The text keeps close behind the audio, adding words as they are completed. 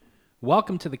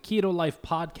Welcome to the Keto Life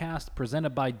Podcast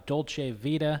presented by Dolce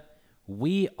Vita.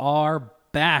 We are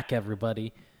back,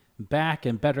 everybody. Back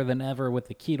and better than ever with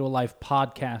the Keto Life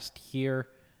Podcast here.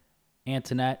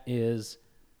 Antoinette is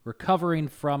recovering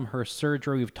from her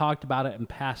surgery. We've talked about it in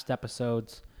past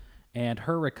episodes, and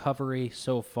her recovery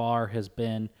so far has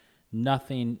been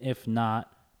nothing if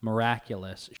not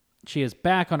miraculous. She is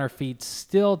back on her feet,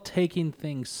 still taking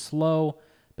things slow,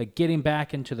 but getting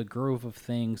back into the groove of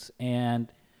things.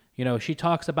 And she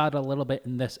talks about it a little bit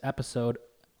in this episode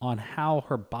on how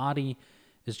her body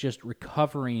is just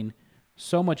recovering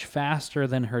so much faster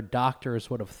than her doctors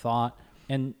would have thought.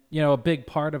 And, a big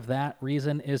part of that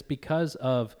reason is because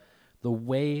of the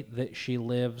way that she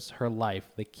lives her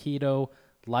life, the keto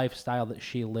lifestyle that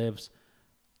she lives,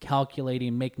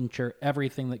 calculating, making sure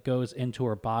everything that goes into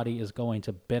her body is going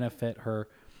to benefit her.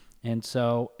 And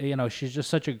so, she's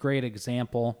just such a great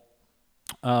example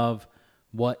of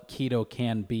what keto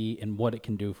can be and what it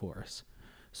can do for us.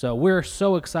 So we're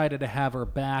so excited to have her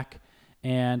back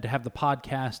and to have the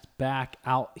podcast back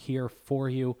out here for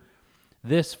you.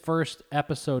 This first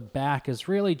episode back is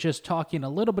really just talking a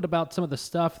little bit about some of the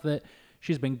stuff that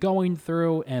she's been going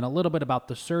through and a little bit about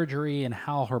the surgery and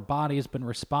how her body has been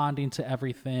responding to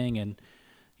everything and,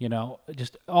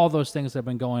 just all those things that have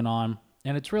been going on.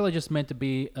 And it's really just meant to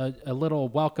be a little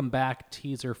welcome back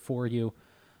teaser for you.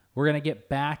 We're going to get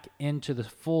back into the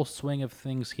full swing of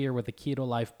things here with the Keto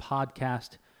Life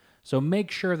Podcast. So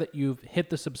make sure that you've hit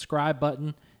the subscribe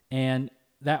button, and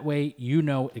that way you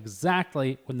know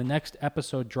exactly when the next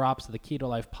episode drops of the Keto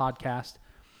Life Podcast.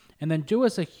 And then do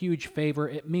us a huge favor.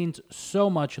 It means so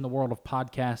much in the world of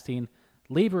podcasting.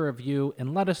 Leave a review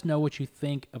and let us know what you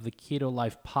think of the Keto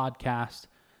Life Podcast.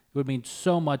 It would mean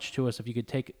so much to us if you could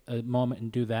take a moment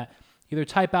and do that. Either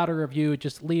type out a review,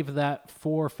 just leave that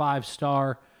 4 or 5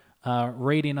 star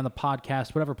rating on the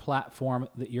podcast, whatever platform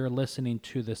that you're listening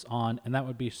to this on, and that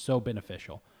would be so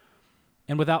beneficial.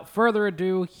 And without further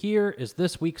ado, here is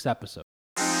this week's episode.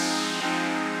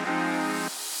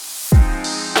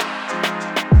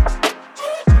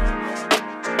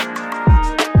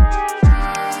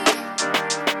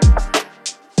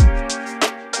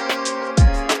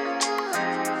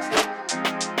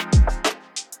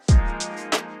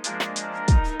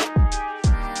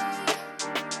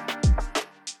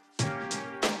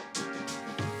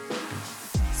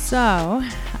 So,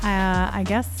 I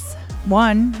guess, I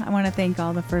want to thank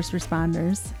all the first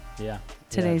responders. Yeah.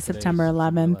 Today's September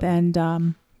 11th,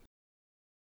 and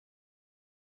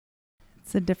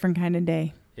it's a different kind of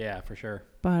day. Yeah, for sure.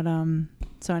 But,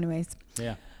 so anyways.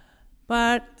 Yeah.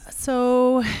 But,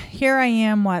 so, here I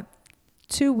am,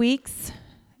 2 weeks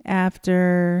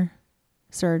after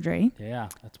surgery. Yeah,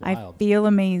 that's wild. I feel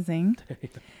amazing.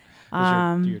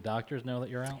 Do your doctors know that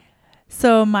you're out?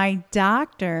 So, my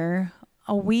doctor...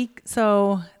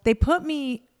 so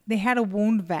they had a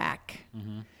wound vac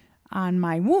on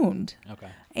my wound. Okay.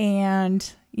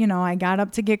 And, I got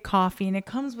up to get coffee and it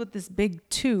comes with this big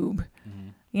tube,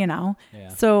 Yeah.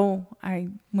 So I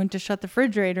went to shut the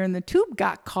refrigerator and the tube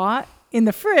got caught in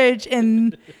the fridge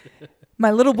and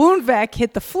my little wound vac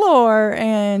hit the floor,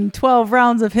 and 12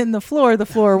 rounds of hitting the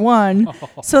floor won.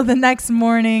 So the next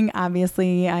morning,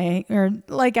 obviously I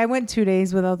went 2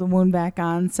 days without the wound vac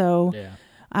on. So Yeah.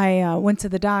 I went to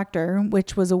the doctor,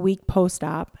 which was a week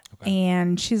post-op,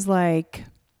 and she's like,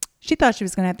 she thought she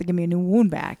was going to have to give me a new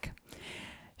wound vac.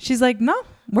 She's like, no,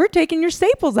 we're taking your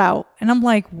staples out. And I'm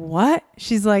like, what?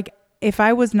 She's like, if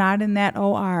I was not in that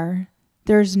OR,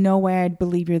 there's no way I'd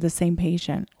believe you're the same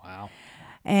patient. Wow.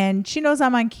 And she knows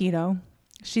I'm on keto.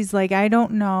 She's like, I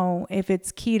don't know if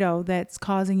it's keto that's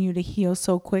causing you to heal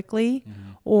so quickly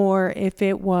or if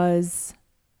it was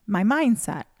my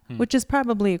mindset. Which is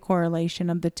probably a correlation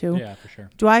of the two. Yeah, for sure.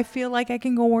 Do I feel like I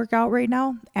can go work out right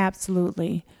now?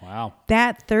 Absolutely. Wow.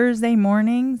 That Thursday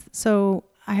morning, so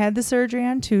I had the surgery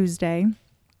on Tuesday,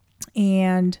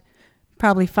 and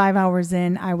probably 5 hours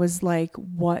in, I was like,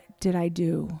 what did I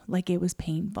do? Like, it was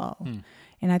painful.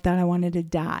 And I thought I wanted to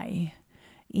die.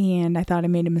 And I thought I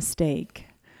made a mistake.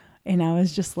 And I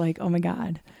was just like, oh my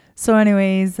God. So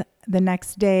anyways, the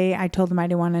next day I told them I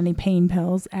didn't want any pain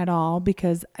pills at all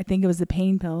because I think it was the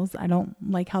pain pills. I don't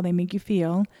like how they make you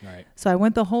feel. Right. So I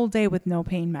went the whole day with no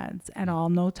pain meds at all,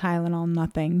 no Tylenol,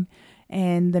 nothing.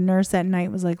 And the nurse at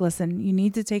night was like, listen, you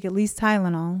need to take at least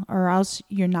Tylenol or else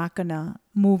you're not going to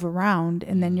move around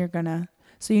and then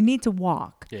so you need to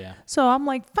walk. Yeah. So I'm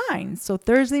like, fine. So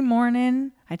Thursday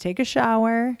morning, I take a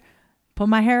shower, put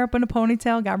my hair up in a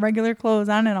ponytail, got regular clothes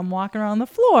on, and I'm walking around the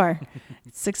floor.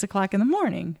 It's 6 o'clock in the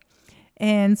morning.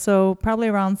 And so probably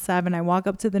around 7, I walk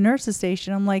up to the nurse's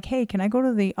station. I'm like, hey, can I go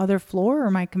to the other floor or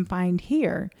am I confined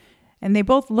here? And they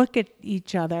both look at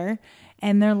each other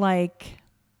and they're like,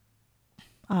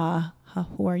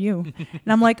 who are you? And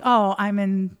I'm like, oh,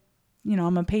 I'm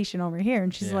a patient over here.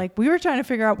 And she's like, we were trying to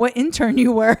figure out what intern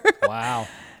you were. Wow.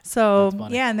 So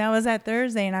yeah, and that was that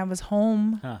Thursday, and I was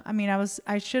home. Huh. I mean,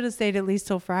 I should have stayed at least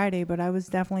till Friday, but I was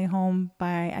definitely home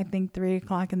by I think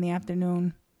 3:00 in the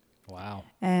afternoon. Wow.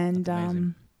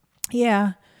 And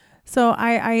yeah, so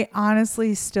I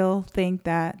honestly still think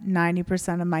that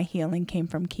 90% of my healing came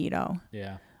from keto.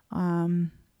 Yeah.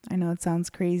 I know it sounds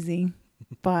crazy,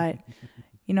 but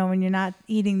when you're not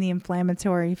eating the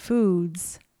inflammatory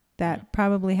foods, that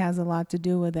probably has a lot to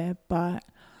do with it. But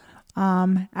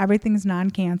everything's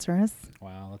non-cancerous.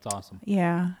 Wow, that's awesome.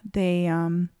 Yeah, they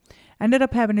ended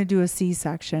up having to do a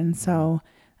C-section, so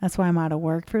that's why I'm out of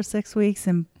work for 6 weeks.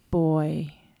 And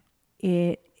boy,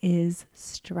 it is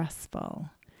stressful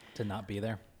To not be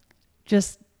there.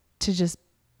 just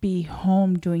be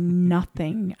home doing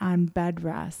nothing on bed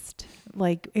rest.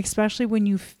 Like, especially when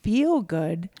you feel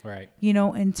good, Right.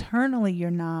 Internally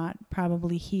you're not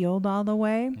probably healed all the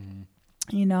way,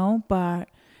 but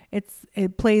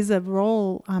it plays a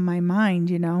role on my mind,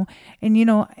 and,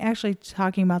 actually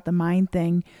talking about the mind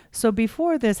thing. So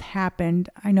before this happened,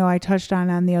 I know I touched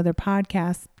on the other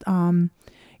podcast,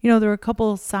 there were a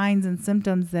couple signs and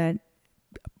symptoms that,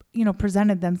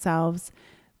 presented themselves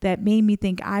that made me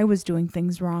think I was doing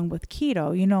things wrong with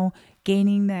keto,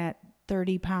 gaining that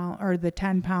 30 pound or the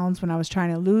 10 pounds when I was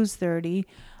trying to lose 30.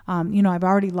 I've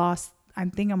already lost, I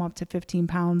think I'm up to 15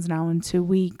 pounds now in 2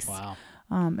 weeks. Wow.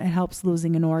 It helps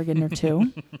losing an organ or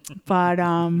two. But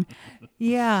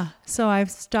yeah, so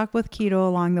I've stuck with keto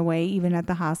along the way, even at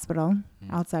the hospital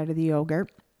outside of the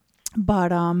yogurt.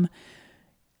 But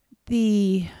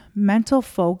the mental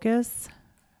focus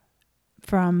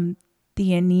from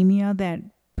the anemia that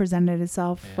presented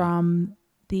itself from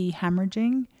the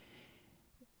hemorrhaging,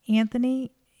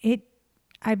 Anthony,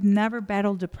 I've never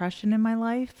battled depression in my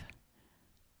life.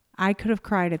 I could have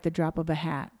cried at the drop of a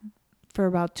hat for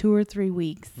about 2 or 3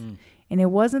 weeks. And it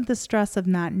wasn't the stress of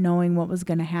not knowing what was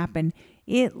going to happen.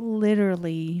 It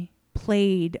literally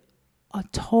played a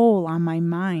toll on my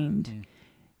mind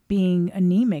being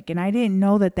anemic. And I didn't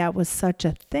know that was such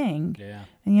a thing. Yeah.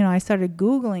 And, I started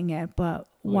Googling it, but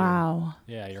wow.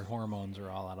 Yeah, your hormones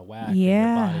are all out of whack.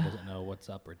 Yeah. And your body doesn't know what's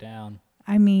up or down.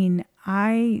 I mean,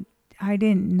 I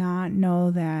did not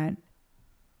know that.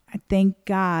 I thank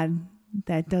God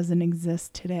that doesn't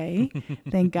exist today.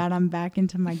 Thank God I'm back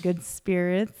into my good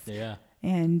spirits. Yeah.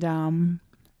 And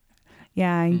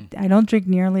I don't drink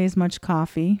nearly as much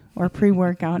coffee or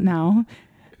pre-workout now.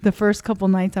 The first couple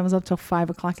nights I was up till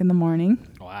 5:00 in the morning.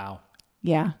 Wow.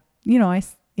 Yeah.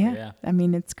 I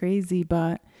mean, it's crazy,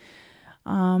 but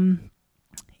I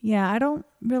don't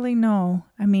really know.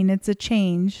 I mean, it's a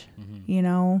change,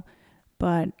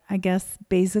 but I guess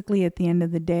basically at the end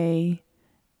of the day,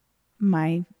 I'm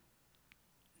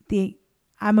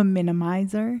a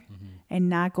minimizer, and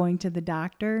not going to the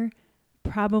doctor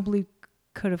probably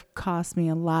could have cost me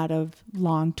a lot of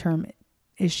long-term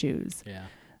issues. Yeah.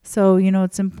 So,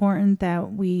 it's important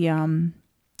that we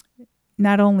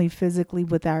not only physically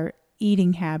with our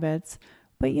eating habits,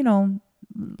 but,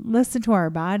 listen to our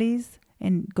bodies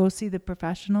and go see the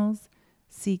professionals,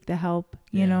 seek the help.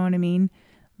 You know what I mean?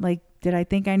 Like, did I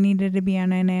think I needed to be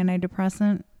on an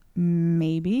antidepressant?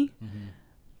 Maybe.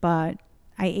 But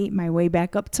I ate my way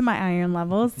back up to my iron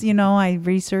levels. I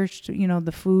researched,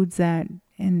 the foods and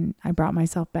I brought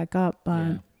myself back up.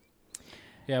 But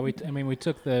yeah, we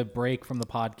took the break from the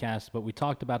podcast, but we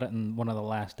talked about it in one of the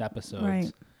last episodes.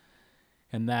 Right.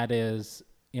 And that is,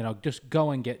 just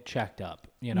go and get checked up,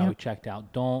 checked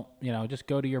out. Don't, just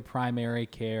go to your primary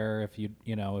care if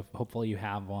if hopefully you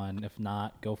have one. If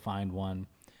not, go find one.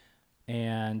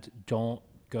 And don't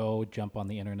go jump on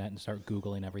the internet and start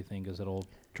Googling everything, because it'll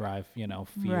drive,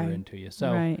 fear into you.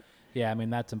 So, yeah, I mean,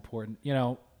 that's important.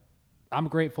 I'm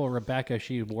grateful Rebecca,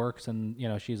 she works and,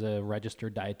 she's a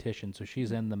registered dietitian, so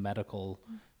she's in the medical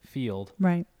field.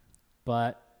 Right.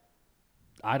 But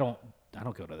I don't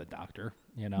go to the doctor,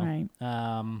 Right.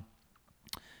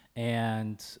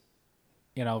 And,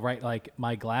 right, like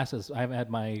my glasses, I've had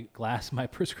my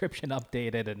prescription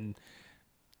updated in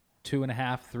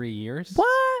 2.5, 3 years.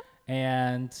 What?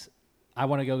 And I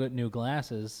want to go get new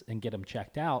glasses and get them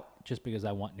checked out just because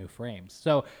I want new frames.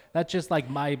 So that's just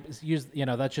like that's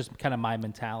just kind of my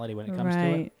mentality when it comes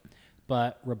to it.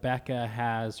 But Rebecca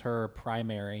has her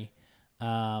primary.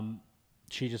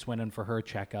 She just went in for her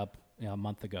checkup a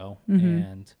month ago,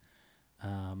 and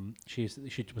she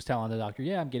was telling the doctor,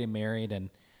 "Yeah, I'm getting married," and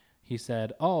he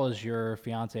said, "Oh, is your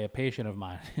fiance a patient of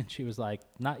mine?" And she was like,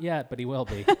 "Not yet, but he will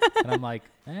be." And I'm like,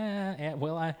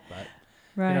 will I?" But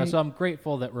Right. So I'm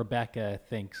grateful that Rebecca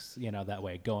thinks, that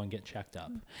way. Go and get checked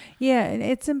up. Yeah, and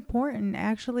it's important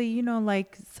actually,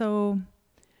 like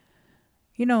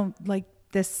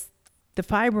this, the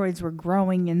fibroids were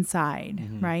growing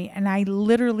inside, right? And I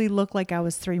literally looked like I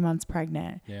was 3 months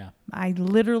pregnant. Yeah. I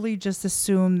literally just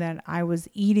assumed that I was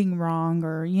eating wrong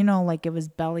or, like it was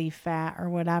belly fat or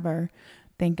whatever.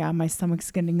 Thank God my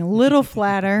stomach's getting a little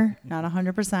flatter, not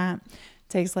 100%.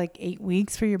 Takes like 8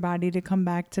 weeks for your body to come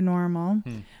back to normal.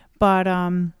 But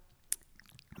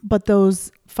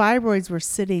those fibroids were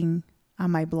sitting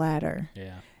on my bladder.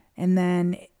 Yeah. And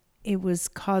then it was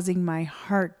causing my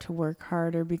heart to work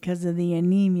harder because of the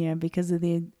anemia, because of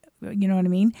the, you know what I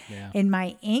mean? Yeah. And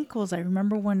my ankles, I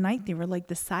remember one night they were like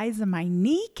the size of my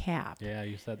kneecap. Yeah,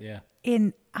 you said, yeah.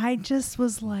 And I just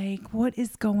was like, what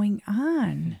is going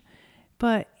on?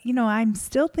 But, I'm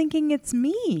still thinking it's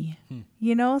me,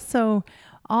 so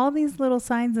all these little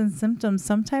signs and symptoms,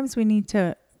 sometimes we need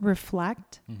to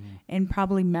reflect and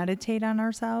probably meditate on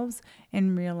ourselves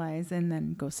and realize and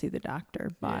then go see the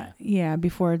doctor. But yeah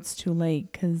before it's too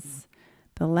late, because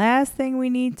the last thing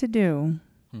we need to do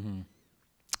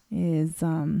is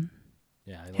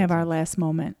have our last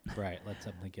moment. Right. Let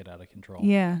something get out of control.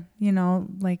 Yeah. I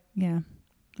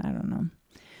don't know.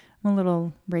 I'm a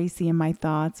little racy in my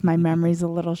thoughts. My memory's a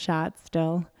little shot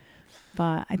still.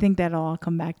 But I think that'll all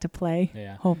come back to play,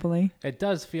 hopefully. It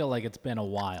does feel like it's been a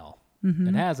while.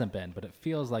 It hasn't been, but it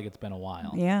feels like it's been a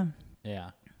while. Yeah. Yeah.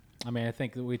 I mean, I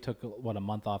think that we took, a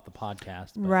month off the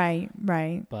podcast. But, right.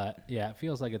 But, yeah, it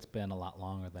feels like it's been a lot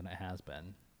longer than it has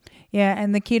been. Yeah,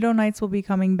 and the keto nights will be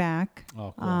coming back.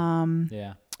 Oh, cool.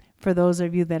 Yeah. For those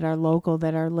of you that are local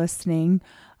that are listening,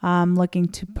 looking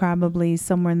to probably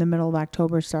somewhere in the middle of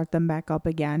October start them back up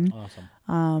again.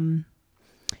 Awesome.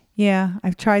 Yeah,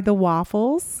 I've tried the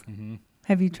waffles.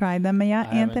 Have you tried them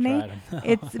yet, Anthony? I haven't tried them.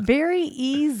 It's very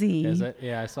easy. Is it?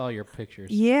 Yeah, I saw your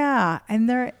pictures. Yeah, and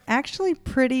they're actually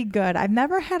pretty good. I've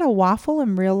never had a waffle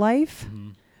in real life,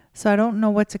 so I don't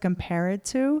know what to compare it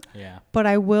to. Yeah. But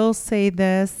I will say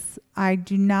this. I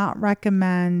do not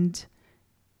recommend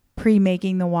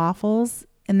pre-making the waffles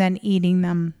and then eating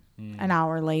them an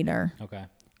hour later. Okay.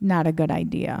 Not a good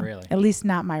idea. Really? At least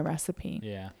not my recipe.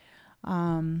 Yeah.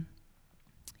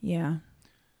 Yeah.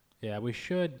 Yeah, we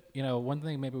should, one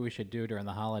thing maybe we should do during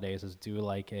the holidays is do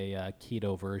like a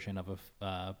keto version of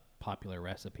a popular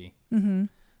recipe. I mean,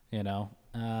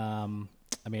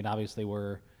 obviously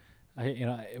we're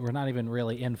not even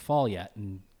really in fall yet,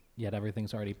 and yet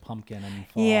everything's already pumpkin and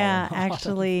fall. Yeah, and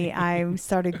actually, I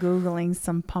started Googling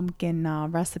some pumpkin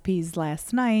recipes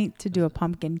last night to do a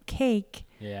pumpkin cake.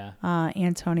 Yeah.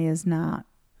 Antonia's not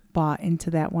bought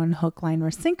into that one hook, line, or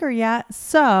sinker yet.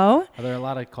 So, are there a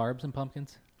lot of carbs in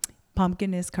pumpkins?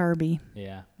 Pumpkin is carby.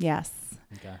 Yeah. Yes.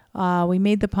 Okay. We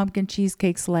made the pumpkin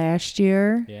cheesecakes last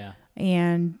year. Yeah.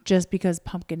 And just because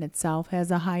pumpkin itself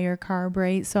has a higher carb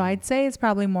rate, so I'd say it's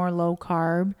probably more low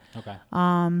carb. Okay.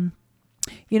 And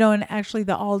actually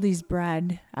the Aldi's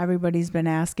bread, everybody's been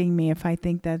asking me if I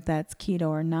think that that's keto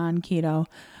or non-keto.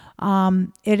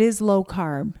 It is low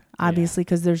carb, obviously,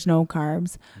 because there's no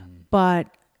carbs, but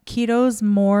keto's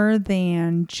more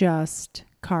than just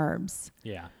carbs.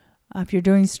 Yeah. If you're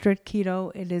doing strict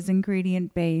keto, it is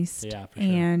ingredient based. Yeah, for sure.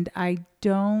 And I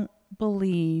don't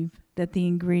believe that the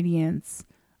ingredients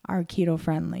are keto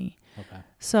friendly. Okay.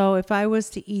 So if I was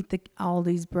to eat the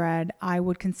Aldi's bread, I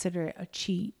would consider it a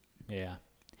cheat. Yeah.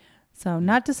 So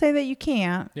not to say that you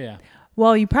can't. Yeah.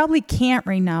 Well, you probably can't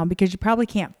right now because you probably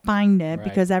can't find it Right.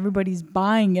 because everybody's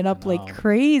buying it up like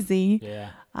crazy.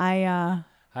 Yeah. I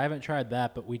haven't tried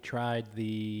that, but we tried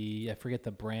I forget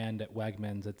the brand at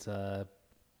Wegmans. It's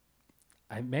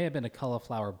it may have been a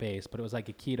cauliflower base, but it was like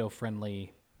a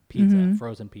keto-friendly pizza,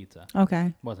 frozen pizza.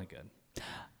 Okay. Wasn't good.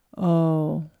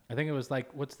 Oh. I think it was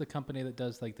like, what's the company that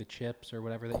does like the chips or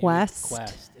whatever? Quest.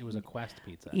 Quest. It was a Quest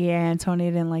pizza. Yeah, Antonia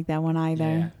didn't like that one either.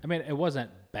 Yeah. I mean, it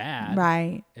wasn't bad.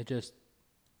 Right. It just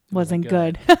wasn't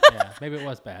good. Yeah, maybe it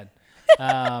was bad.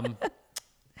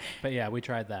 But yeah, we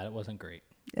tried that. It wasn't great.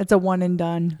 It's a one and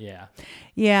done. Yeah.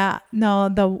 Yeah. No,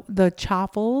 the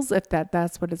chaffles, if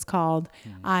that's what it's called,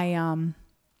 I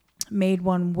made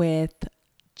one with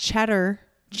cheddar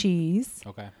cheese,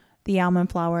 the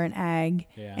almond flour and egg,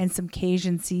 and some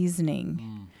Cajun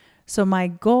seasoning. So my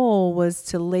goal was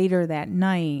to later that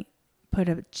night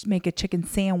make a chicken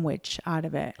sandwich out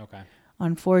of it. Okay.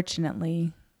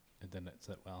 Unfortunately, It didn't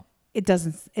sit well. It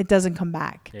doesn't come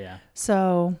back. Yeah.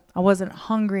 So I wasn't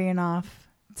hungry enough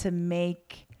to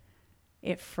make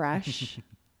it fresh.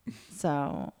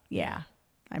 So yeah,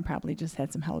 I probably just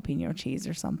had some jalapeno cheese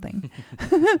or something.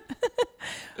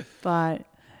 But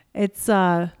it's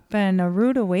been a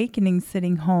rude awakening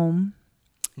sitting home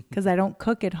because I don't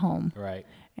cook at home Right.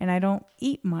 and I don't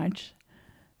eat much.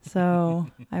 So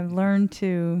I've learned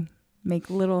to make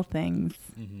little things.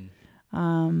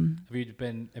 Have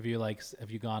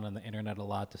you gone on the internet a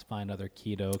lot to find other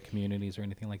keto communities or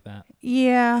anything like that?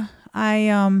 Yeah,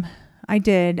 I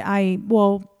did. I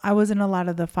was in a lot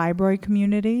of the fibroid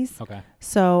communities. Okay.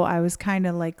 So I was kind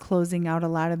of like closing out a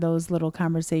lot of those little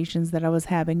conversations that I was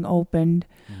having opened.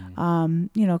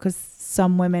 Because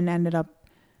some women ended up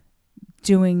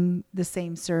doing the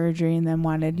same surgery and then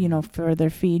wanted,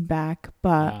 further feedback.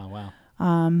 But Wow.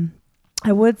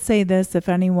 I would say this, if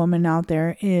any woman out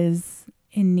there is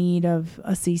in need of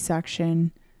a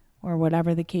C-section or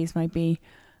whatever the case might be,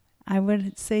 I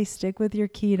would say stick with your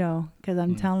keto, because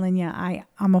I'm telling you,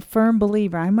 I'm a firm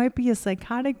believer. I might be a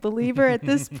psychotic believer at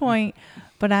this point,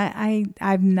 but I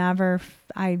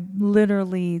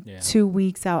literally 2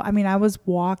 weeks out. I mean, I was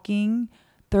walking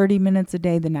 30 minutes a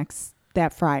day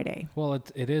that Friday. Well,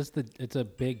 it's a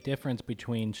big difference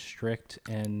between strict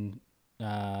and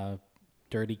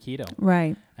dirty keto.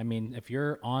 Right. I mean, if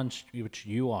you're on, which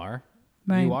you are,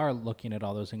 Right. you are looking at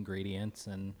all those ingredients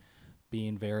and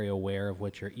being very aware of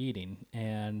what you're eating.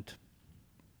 And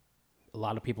a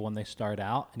lot of people, when they start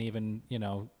out, and even,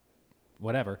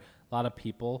 whatever, a lot of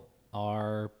people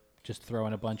are just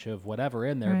throwing a bunch of whatever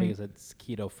in there because it's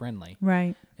keto friendly.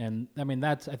 Right. And I mean,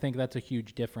 I think that's a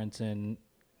huge difference in,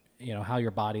 how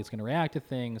your body's going to react to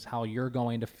things, how you're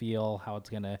going to feel, how it's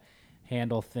going to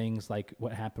handle things like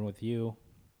what happened with you.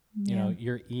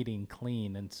 You're eating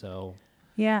clean. And so.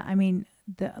 Yeah. I mean,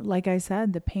 like I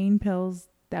said, the pain pills,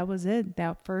 that was it,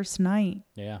 that first night.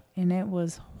 Yeah. And it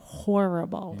was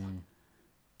horrible.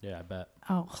 Yeah, I bet.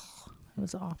 Oh, it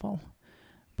was awful.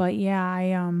 But yeah, I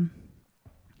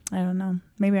don't know.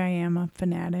 Maybe I am a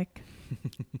fanatic.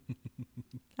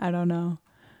 I don't know.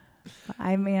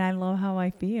 I mean, I love how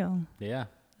I feel. Yeah.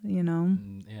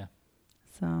 Yeah.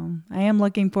 So I am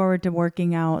looking forward to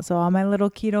working out. So all my little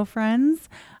keto friends,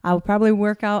 I'll probably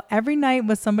work out every night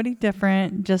with somebody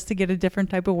different just to get a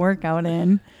different type of workout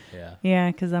in. Yeah.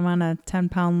 Yeah, because I'm on a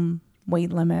 10-pound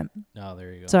weight limit. Oh,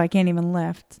 there you go. So I can't even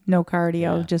lift. No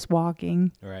cardio, just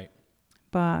walking. Right.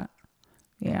 But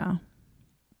yeah,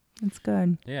 it's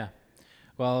good. Yeah.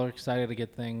 Well, we're excited to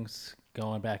get things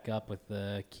going back up with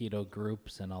the keto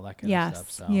groups and all that kind of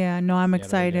stuff. So. Yeah, no, I'm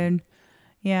excited.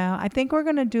 Yeah, I think we're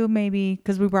going to do maybe,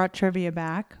 because we brought trivia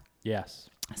back. Yes.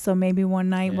 So maybe one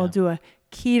night we'll do a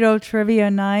keto trivia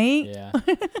night. Yeah.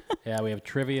 Yeah, we have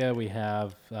trivia. We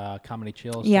have Comedy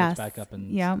Chills back up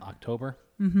in October.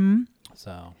 Mm-hmm.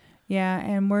 So. Yeah,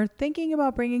 and we're thinking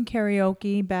about bringing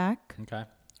karaoke back. Okay.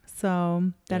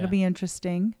 So that'll be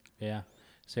interesting. Yeah.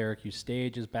 Syracuse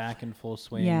Stage is back in full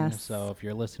swing. Yes. So if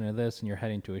you're listening to this and you're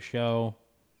heading to a show,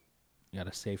 you got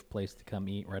a safe place to come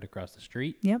eat right across the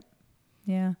street. Yep.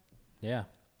 Yeah. Yeah.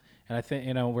 And I think,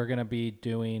 we're going to be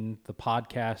doing the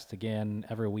podcast again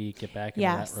every week, get back into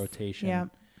that rotation. Yep.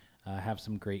 Have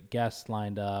some great guests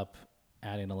lined up,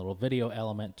 adding a little video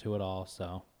element to it all.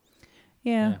 So,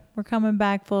 yeah. We're coming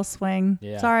back full swing.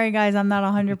 Yeah. Sorry, guys, I'm not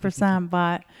 100%,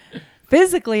 but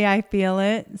physically I feel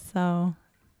it. So,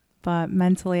 but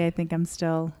mentally I think I'm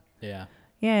still. Yeah.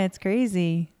 Yeah, it's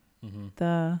crazy. Mm-hmm.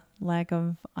 The lack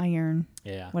of iron.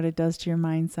 Yeah. What it does to your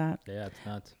mindset. Yeah, it's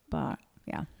nuts. But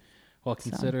yeah. Well,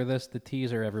 consider this the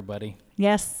teaser, everybody.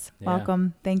 Yes. Yeah.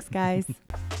 Welcome. Thanks, guys.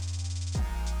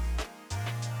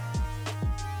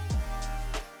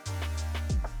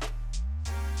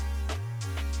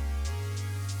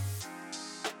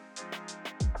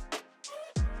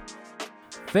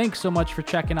 Thanks so much for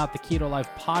checking out the Keto Life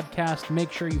podcast.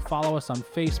 Make sure you follow us on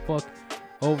Facebook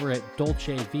over at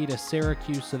Dolce Vita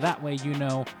Syracuse, so that way you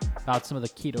know about some of the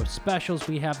keto specials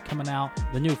we have coming out,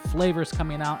 the new flavors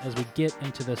coming out as we get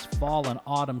into this fall and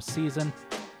autumn season.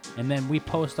 And then we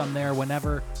post on there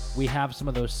whenever we have some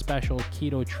of those special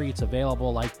keto treats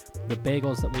available, like the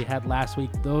bagels that we had last week.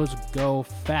 Those go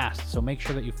fast, so make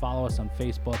sure that you follow us on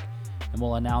Facebook, and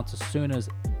we'll announce as soon as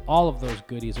all of those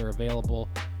goodies are available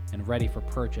and ready for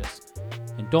purchase.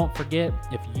 And don't forget,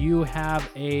 if you have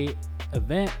a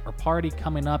event or party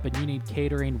coming up and you need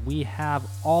catering, we have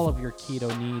all of your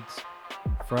keto needs,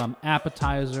 from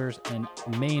appetizers and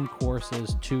main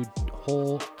courses to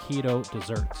whole keto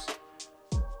desserts.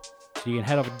 So you can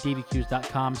head over to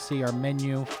ddqs.com, see our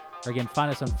menu, or again,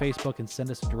 find us on Facebook and send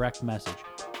us a direct message.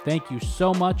 Thank you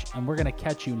so much, and we're going to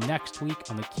catch you next week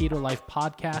on the Keto Life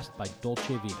podcast by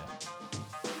Dolce Vita.